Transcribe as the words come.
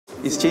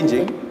It's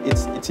changing,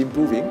 it's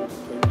improving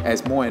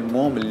as more and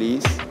more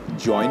Malays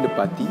join the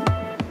party.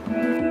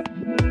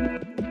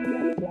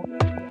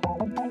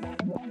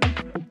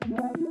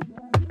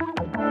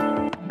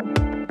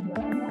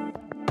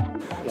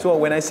 So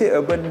when I say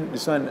urban,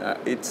 this one,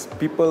 it's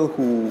people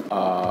who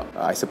are,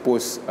 I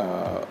suppose,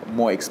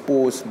 more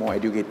exposed, more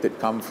educated,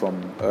 come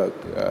from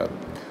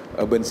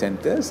urban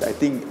centres. I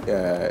think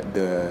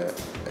the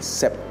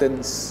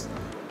acceptance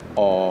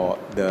or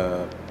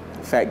the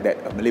fact that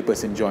a Malay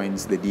person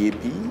joins the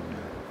DAP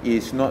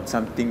is not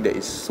something that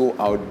is so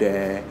out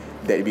there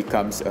that it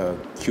becomes a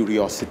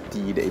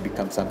curiosity, that it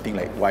becomes something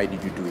like, why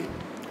did you do it?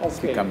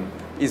 Okay.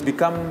 It's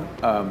become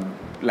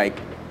like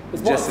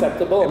it's more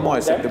acceptable. More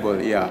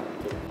acceptable, yeah.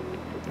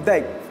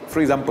 Like, for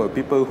example,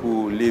 people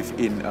who live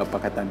in a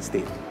Pakatan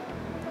state,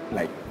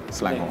 like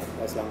Selangor,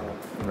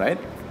 right?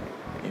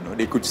 You know,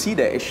 they could see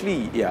that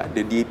actually, yeah,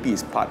 the DAP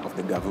is part of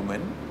the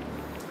government.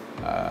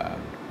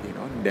 You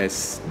know,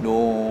 there's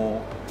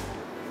no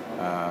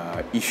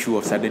issue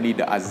of suddenly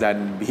the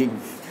azan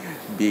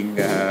being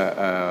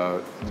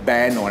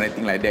banned or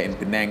anything like that in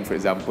Penang, for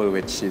example,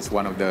 which is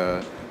one of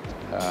the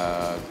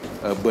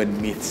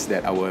urban myths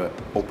that our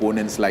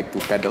opponents like to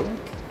peddle.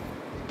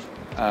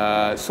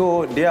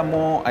 So they are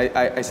more,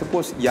 I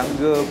suppose,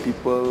 younger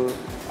people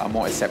are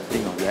more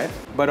accepting of that.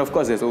 But of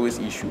course, there's always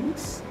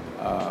issues.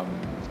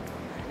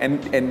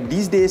 And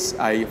these days,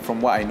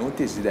 from what I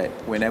notice, is that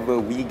whenever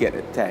we get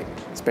attacked,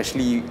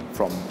 especially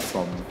from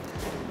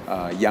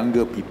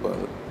younger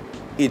people,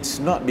 it's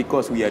not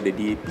because we are the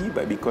DAP,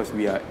 but because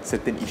we are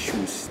certain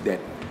issues that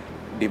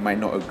they might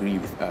not agree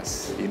with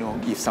us. You know,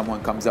 if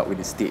someone comes up with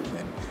a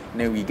statement,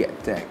 then we get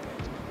attacked.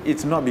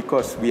 It's not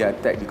because we are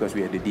attacked because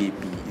we are the DAP.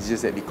 It's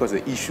just that because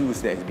the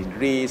issues that has been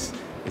raised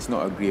is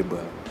not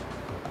agreeable.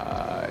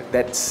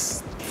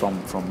 That's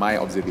from my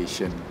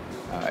observation,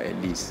 at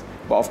least.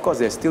 But of course,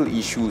 there's still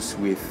issues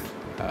with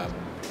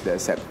the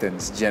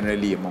acceptance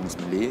generally amongst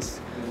Malays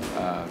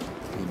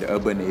in the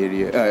urban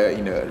area,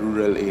 in the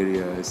rural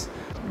areas,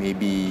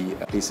 maybe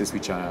places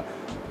which are,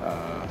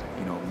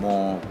 you know,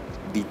 more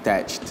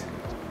detached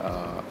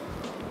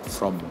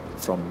from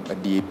a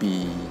DAP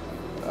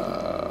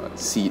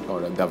seat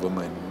or a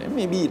government, and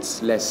maybe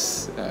it's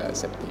less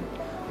accepting.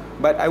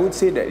 But I would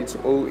say that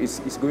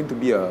it's going to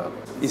be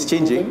it's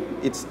changing,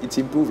 it's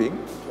improving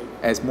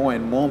as more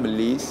and more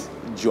Malays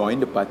join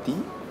the party,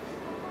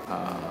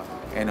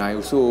 and I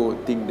also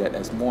think that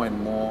as more and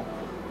more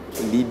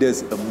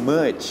leaders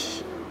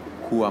emerge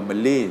who are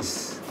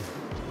Malays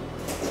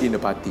in the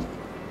party.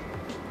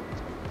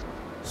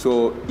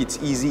 So it's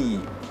easy,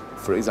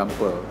 for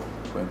example,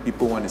 when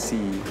people want to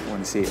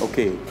say,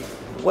 okay,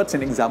 what's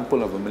an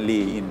example of a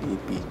Malay in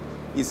DAP?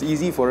 It's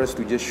easy for us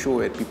to just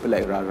show at people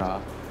like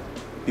Rara,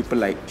 people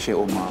like Sheikh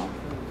Omar,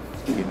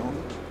 you know.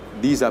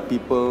 These are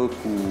people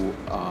who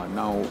are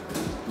now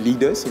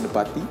leaders in the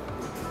party.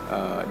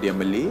 They are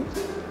Malay,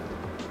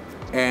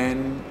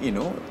 and you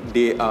know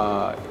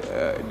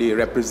they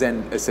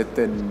represent a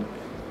certain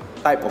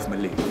type of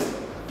Malay,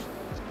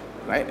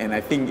 right? And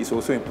I think it's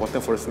also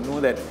important for us to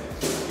know that,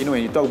 you know,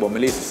 when you talk about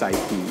Malay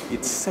society,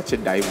 it's such a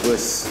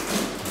diverse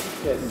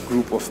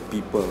group of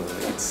people.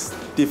 It's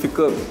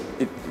difficult.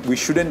 We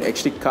shouldn't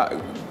actually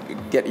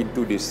get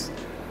into this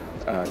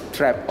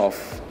trap of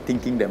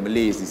thinking that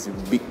Malays is a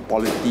big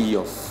polity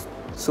of.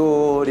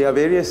 So there are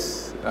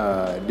various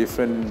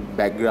different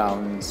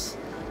backgrounds,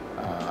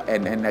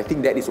 and I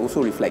think that is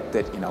also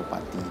reflected in our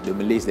party. The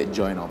Malays that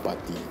join our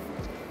party.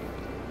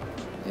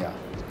 Yeah.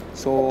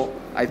 So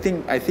I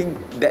think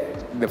that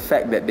the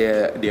fact that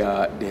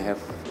they have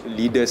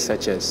leaders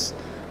such as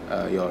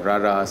your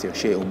Raras, your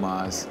Sheikh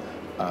Omars,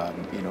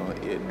 you know,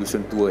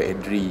 Dusun Tua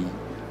Edri,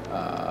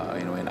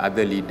 you know, and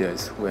other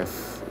leaders who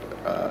have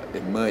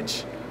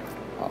emerged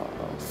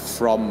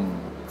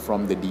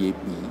from the DAP,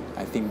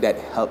 I think that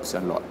helps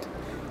a lot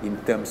in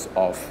terms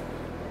of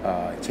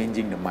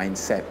changing the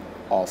mindset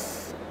of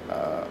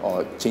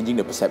or changing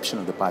the perception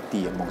of the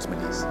party amongst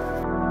Malays.